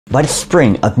By the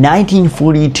spring of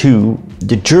 1942,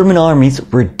 the German armies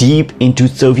were deep into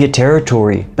Soviet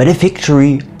territory, but a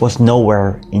victory was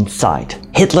nowhere in sight.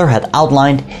 Hitler had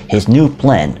outlined his new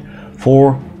plan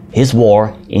for his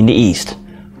war in the East,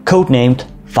 codenamed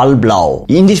Fall Blau.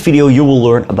 In this video you will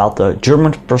learn about the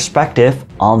German perspective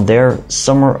on their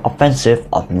summer offensive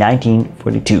of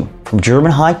 1942, from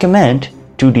German high command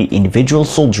to the individual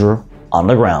soldier on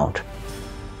the ground.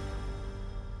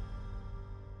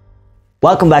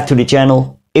 Welcome back to the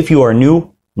channel. If you are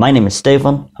new, my name is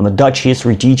Stefan. I'm a Dutch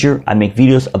history teacher. I make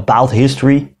videos about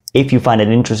history. If you find it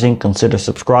interesting, consider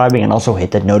subscribing and also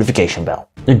hit that notification bell.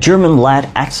 The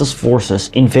German-led Axis forces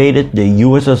invaded the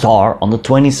USSR on the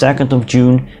 22nd of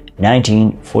June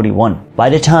 1941.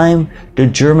 By the time the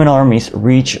German armies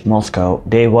reached Moscow,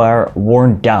 they were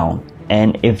worn down,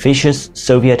 and a vicious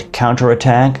Soviet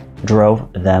counterattack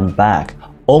drove them back,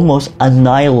 almost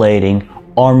annihilating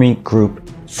Army Group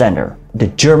Center. The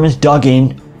Germans dug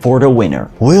in for the winner.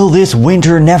 Will this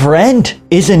winter never end?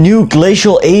 Is a new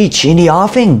glacial age in the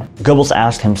offing? Goebbels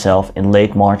asked himself in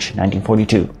late March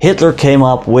 1942. Hitler came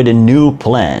up with a new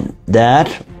plan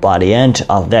that, by the end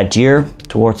of that year,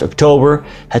 towards October,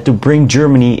 had to bring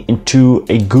Germany into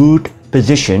a good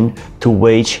position to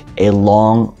wage a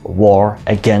long war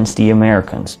against the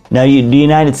Americans. Now, the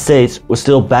United States was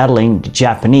still battling the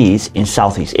Japanese in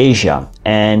Southeast Asia,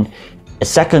 and a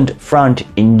second front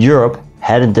in Europe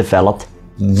hadn't developed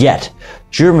yet.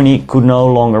 Germany could no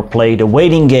longer play the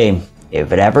waiting game,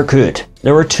 if it ever could.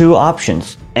 There were two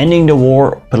options: ending the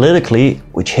war politically,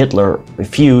 which Hitler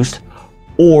refused,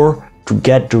 or to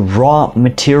get the raw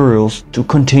materials to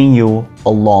continue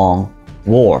a long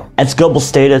war. As Goebbels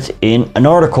stated in an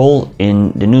article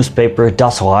in the newspaper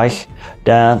Das Reich,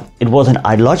 that it was an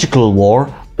ideological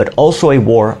war, but also a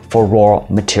war for raw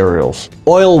materials.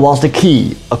 Oil was the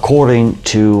key, according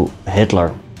to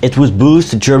Hitler. It would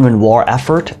boost the German war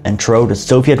effort and throw the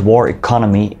Soviet war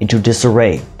economy into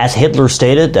disarray. As Hitler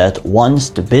stated that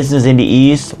once the business in the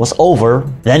East was over,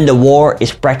 then the war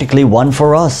is practically won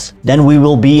for us. Then we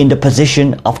will be in the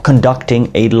position of conducting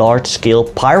a large-scale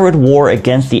pirate war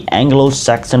against the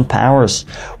Anglo-Saxon powers,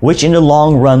 which in the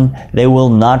long run they will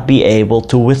not be able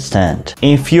to withstand.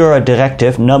 In Führer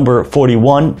Directive number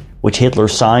 41, which Hitler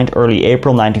signed early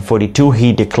April 1942,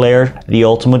 he declared the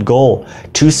ultimate goal: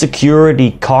 to secure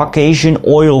the Caucasian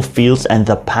oil fields and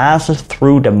the passes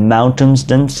through the mountains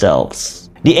themselves.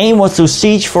 The aim was to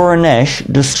siege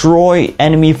Voronezh, destroy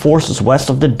enemy forces west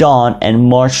of the Don, and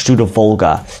march to the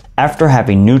Volga. After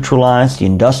having neutralized the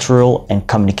industrial and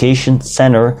communication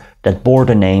center that bore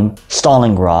the name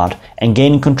Stalingrad and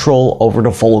gaining control over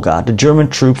the Volga, the German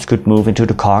troops could move into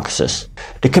the Caucasus.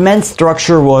 The command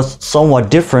structure was somewhat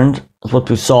different as what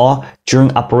we saw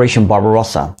during Operation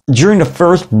Barbarossa. During the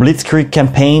first Blitzkrieg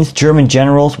campaigns, German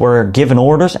generals were given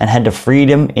orders and had the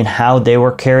freedom in how they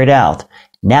were carried out.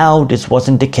 Now this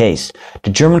wasn't the case. The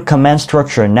German command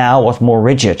structure now was more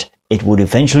rigid. It would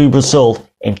eventually result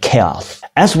in chaos.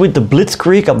 As with the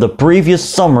Blitzkrieg of the previous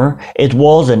summer, it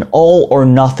was an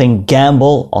all-or-nothing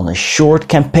gamble on a short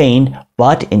campaign,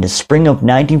 but in the spring of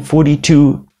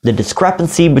 1942, the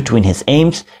discrepancy between his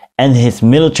aims and his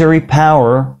military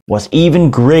power was even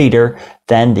greater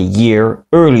than the year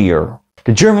earlier.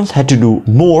 The Germans had to do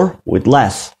more with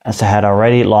less, as they had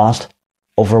already lost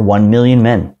over 1 million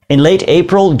men. In late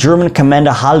April, German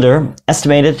Commander Halder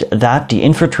estimated that the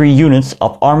infantry units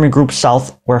of Army Group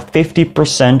South were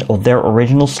 50% of their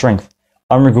original strength.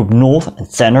 Army Group North and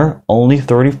Center only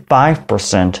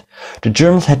 35%. The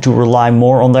Germans had to rely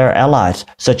more on their allies,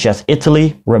 such as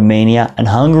Italy, Romania and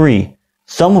Hungary,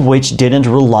 some of which didn't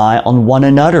rely on one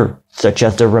another, such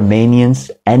as the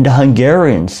Romanians and the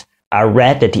Hungarians. I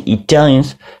read that the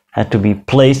Italians had to be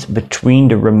placed between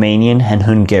the Romanian and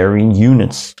Hungarian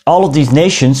units. All of these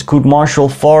nations could marshal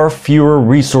far fewer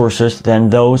resources than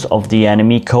those of the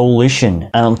enemy coalition.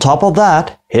 And on top of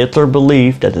that, Hitler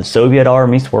believed that the Soviet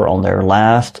armies were on their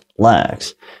last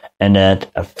legs, and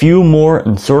that a few more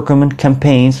encirclement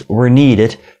campaigns were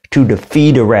needed to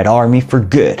defeat the Red Army for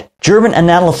good. German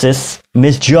analysis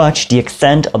misjudged the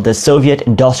extent of the Soviet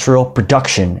industrial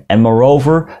production, and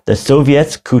moreover, the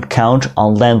Soviets could count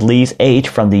on Lend-Lease aid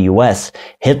from the US.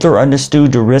 Hitler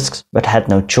understood the risks but had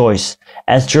no choice.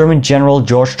 As German General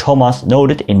George Thomas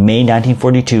noted in May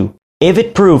 1942, if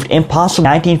it proved impossible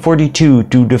in 1942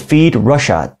 to defeat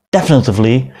Russia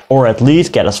definitively, or at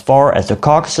least get as far as the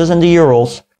Caucasus and the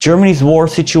Urals, Germany's war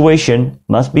situation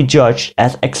must be judged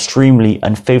as extremely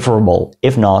unfavorable,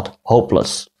 if not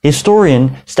hopeless.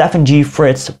 Historian Stefan G.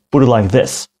 Fritz put it like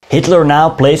this: Hitler now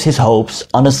placed his hopes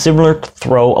on a similar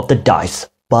throw of the dice,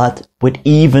 but with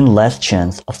even less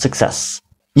chance of success.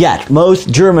 Yet, most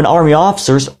German army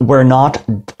officers were not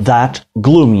that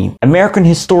gloomy. American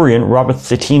historian Robert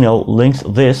Citino links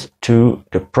this to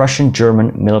the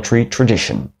Prussian-German military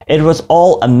tradition. It was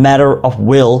all a matter of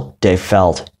will, they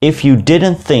felt. If you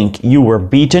didn't think you were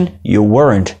beaten, you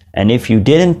weren't. And if you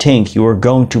didn't think you were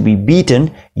going to be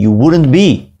beaten, you wouldn't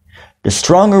be. The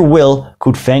stronger will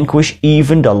could vanquish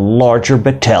even the larger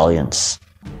battalions.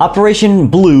 Operation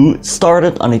Blue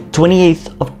started on the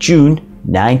 28th of June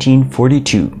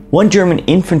 1942. One German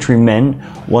infantryman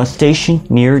was stationed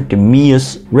near the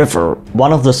Meuse River,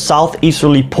 one of the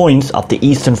southeasterly points of the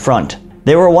Eastern Front.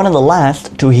 They were one of the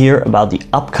last to hear about the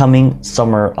upcoming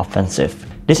summer offensive.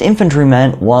 This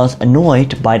infantryman was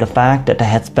annoyed by the fact that they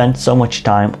had spent so much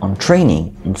time on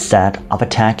training instead of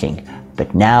attacking,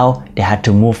 but now they had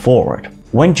to move forward.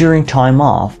 When during time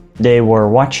off, they were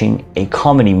watching a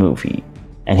comedy movie,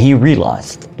 and he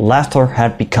realized laughter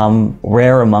had become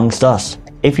rare amongst us.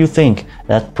 If you think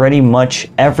that pretty much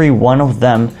every one of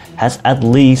them has at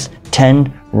least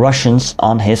 10 Russians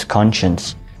on his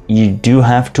conscience, you do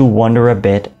have to wonder a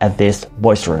bit at this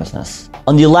boisterousness.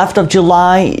 On the 11th of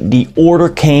July, the order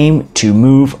came to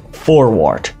move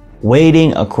forward.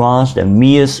 Wading across the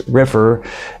Meuse River,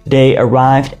 they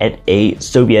arrived at a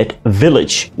Soviet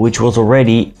village, which was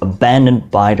already abandoned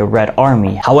by the Red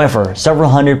Army. However, several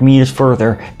hundred meters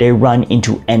further, they ran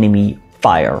into enemy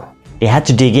fire. They had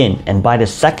to dig in, and by the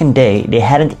second day, they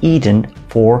hadn't eaten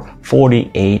for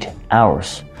 48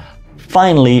 hours.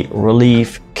 Finally,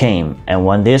 relief came, and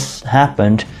when this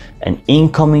happened, an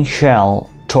incoming shell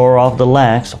tore off the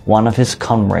legs of one of his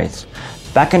comrades.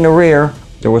 Back in the rear,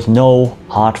 there was no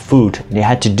hot food. They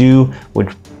had to do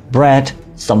with bread,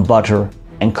 some butter,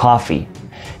 and coffee.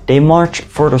 They marched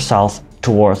further south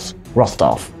towards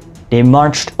Rostov. They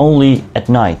marched only at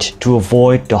night to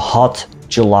avoid the hot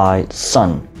July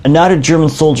sun. Another German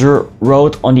soldier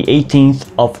wrote on the 18th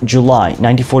of July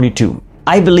 1942,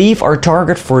 "I believe our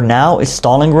target for now is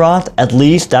Stalingrad, at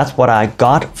least that's what I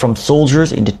got from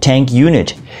soldiers in the tank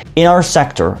unit. In our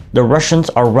sector, the Russians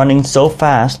are running so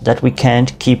fast that we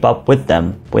can't keep up with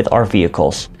them with our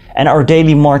vehicles. And our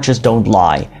daily marches don't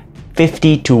lie.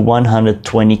 50 to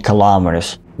 120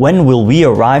 kilometers. When will we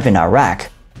arrive in Iraq?"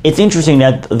 It's interesting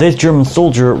that this German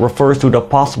soldier refers to the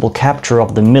possible capture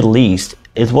of the Middle East.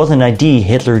 It was an idea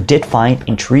Hitler did find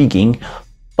intriguing,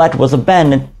 but was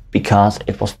abandoned because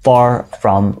it was far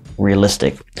from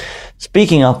realistic.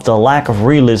 Speaking of the lack of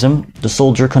realism, the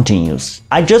soldier continues,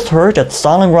 "I just heard that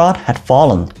Stalingrad had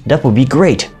fallen. That would be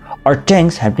great. Our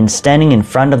tanks had been standing in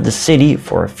front of the city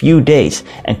for a few days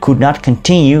and could not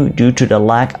continue due to the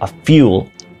lack of fuel.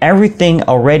 Everything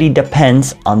already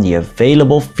depends on the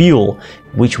available fuel,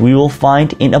 which we will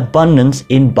find in abundance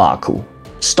in Baku."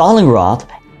 Stalingrad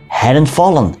hadn't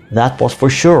fallen, that was for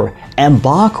sure, and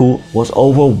Baku was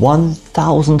over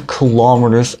 1,000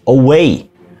 kilometers away.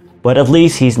 But at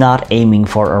least he's not aiming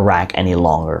for Iraq any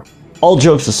longer. All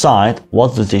jokes aside,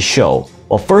 what does this show?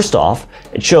 Well, first off,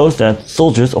 it shows that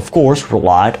soldiers of course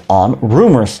relied on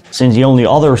rumors, since the only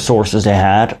other sources they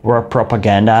had were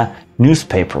propaganda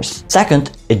newspapers.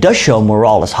 Second, it does show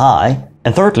morale is high.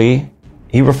 And thirdly,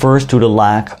 he refers to the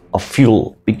lack of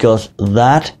fuel, because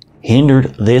that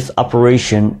hindered this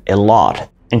operation a lot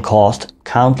and caused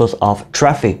countless of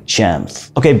traffic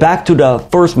jams. Okay, back to the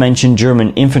first mentioned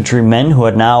German infantrymen who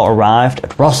had now arrived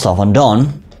at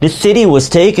Rostov-on-Don. This city was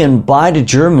taken by the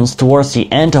Germans towards the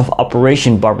end of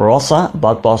Operation Barbarossa,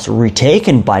 but was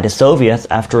retaken by the Soviets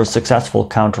after a successful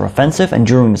counteroffensive, and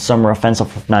during the summer offensive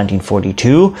of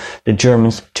 1942, the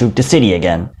Germans took the city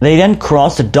again. They then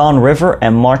crossed the Don River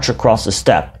and marched across the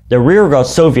steppe. The rearguard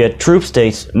Soviet troops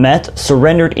they met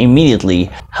surrendered immediately.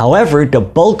 However, the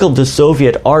bulk of the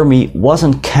Soviet army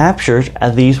wasn't captured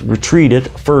as these retreated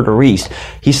further east.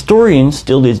 Historians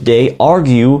till this day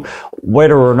argue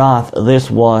whether or not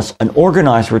this was an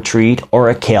organized retreat or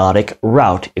a chaotic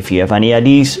rout. If you have any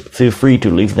ideas, feel free to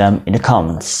leave them in the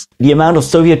comments. The amount of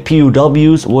Soviet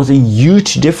POWs was a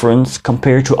huge difference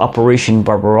compared to Operation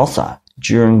Barbarossa.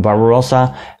 During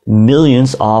Barbarossa,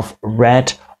 millions of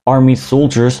Red Army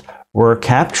soldiers were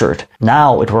captured.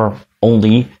 Now it were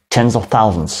only tens of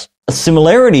thousands. A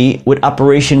similarity with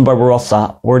Operation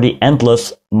Barbarossa were the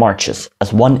endless marches,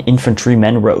 as one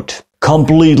infantryman wrote.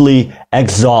 "Completely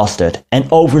exhausted and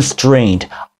overstrained,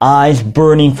 eyes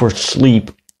burning for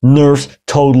sleep, nerves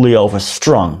totally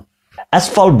overstrung." As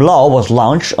Blau was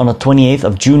launched on the 28th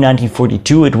of June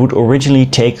 1942, it would originally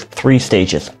take 3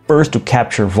 stages. First to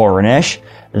capture Voronezh,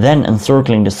 then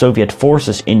encircling the Soviet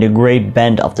forces in the Great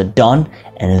Bend of the Don,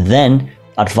 and then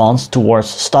advanced towards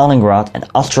Stalingrad and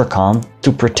Astrakhan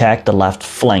to protect the left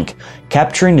flank.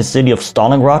 Capturing the city of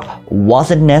Stalingrad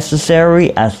wasn't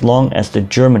necessary as long as the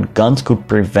German guns could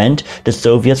prevent the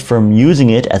Soviets from using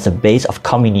it as a base of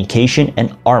communication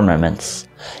and armaments.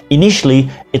 Initially,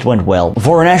 it went well.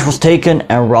 Voronezh was taken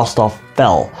and Rostov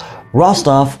fell.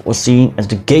 Rostov was seen as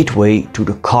the gateway to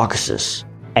the Caucasus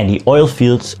and the oil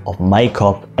fields of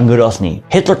Maikop and Grozny.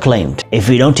 Hitler claimed, if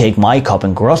we don't take Maikop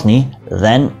and Grozny,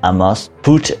 then I must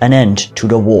put an end to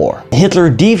the war. Hitler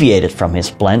deviated from his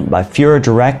plan by Führer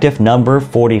Directive number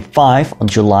 45 on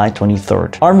July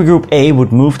 23rd. Army Group A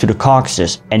would move to the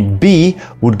Caucasus and B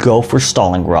would go for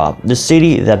Stalingrad, the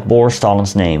city that bore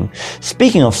Stalin's name.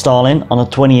 Speaking of Stalin, on the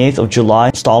 28th of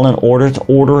July, Stalin ordered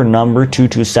Order number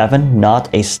 227, not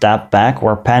a step back,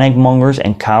 where panic mongers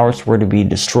and cowards were to be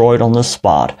destroyed on the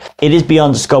spot. It is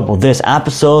beyond the scope of this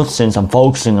episode since I'm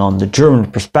focusing on the German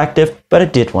perspective, but I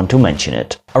did want to mention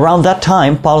it. Around that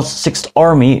time, Paul's 6th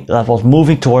Army that was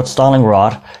moving towards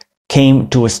Stalingrad came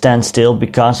to a standstill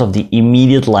because of the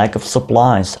immediate lack of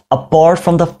supplies. Apart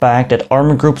from the fact that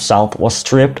Army Group South was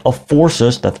stripped of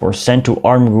forces that were sent to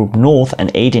Army Group North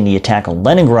and aid in the attack on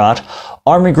Leningrad,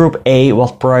 Army Group A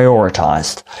was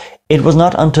prioritized. It was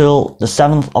not until the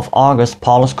 7th of August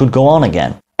Paulus could go on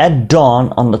again. At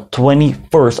dawn on the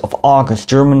 21st of August,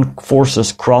 German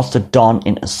forces crossed the Don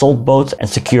in assault boats and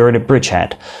secured a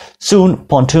bridgehead. Soon,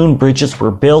 pontoon bridges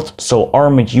were built so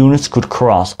armored units could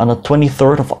cross. On the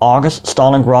 23rd of August,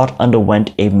 Stalingrad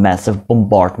underwent a massive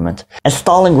bombardment. As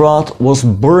Stalingrad was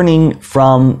burning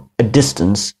from a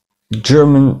distance,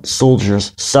 German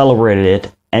soldiers celebrated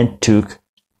it and took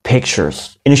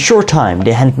pictures. In a short time,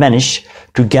 they had managed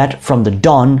to get from the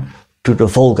Don to the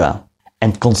Volga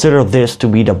and consider this to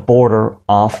be the border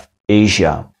of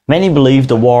Asia. Many believe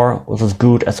the war was as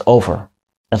good as over.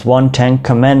 As one tank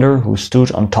commander who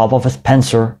stood on top of his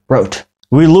Panzer wrote,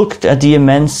 "We looked at the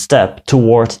immense steppe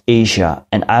towards Asia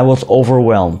and I was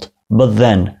overwhelmed, but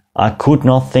then I could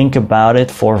not think about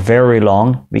it for very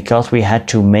long because we had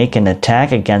to make an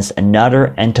attack against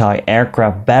another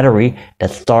anti-aircraft battery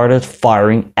that started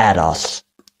firing at us."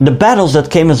 The battles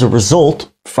that came as a result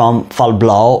from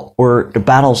Blau were the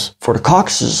battles for the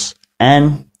Caucasus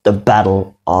and the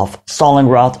Battle of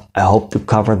Stalingrad. I hope to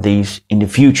cover these in the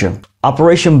future.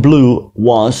 Operation Blue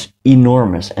was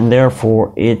enormous and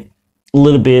therefore it's a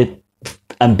little bit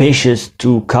ambitious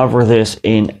to cover this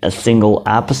in a single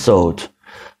episode.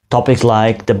 Topics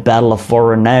like the Battle of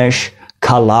Voronezh,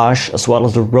 Kalash, as well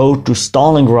as the road to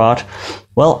Stalingrad.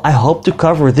 Well, I hope to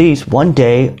cover these one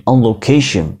day on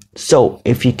location. So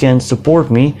if you can support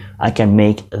me, I can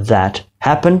make that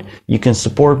happen. You can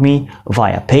support me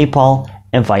via PayPal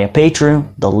and via Patreon.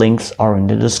 The links are in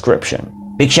the description.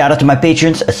 Big shout out to my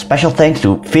patrons. A special thanks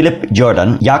to Philip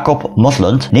Jordan, Jakob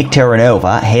Moslund, Nick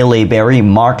Terranova, Haley Berry,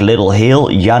 Mark Littlehale,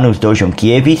 Janusz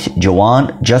Dojomkiewicz,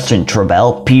 Joanne, Justin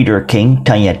Trebell, Peter King,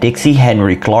 Tanya Dixie,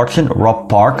 Henry Clarkson, Rob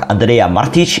Park, Andrea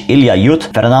Martic, Ilya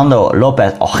Yut, Fernando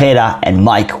Lopez Ojeda, and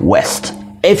Mike West.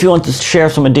 If you want to share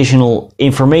some additional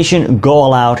information, go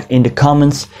all out in the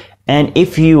comments. And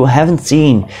if you haven't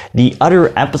seen the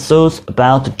other episodes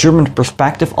about the German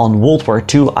perspective on World War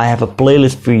II, I have a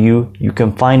playlist for you. You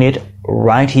can find it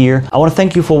right here. I want to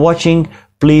thank you for watching.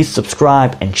 Please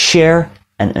subscribe and share.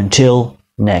 And until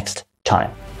next time.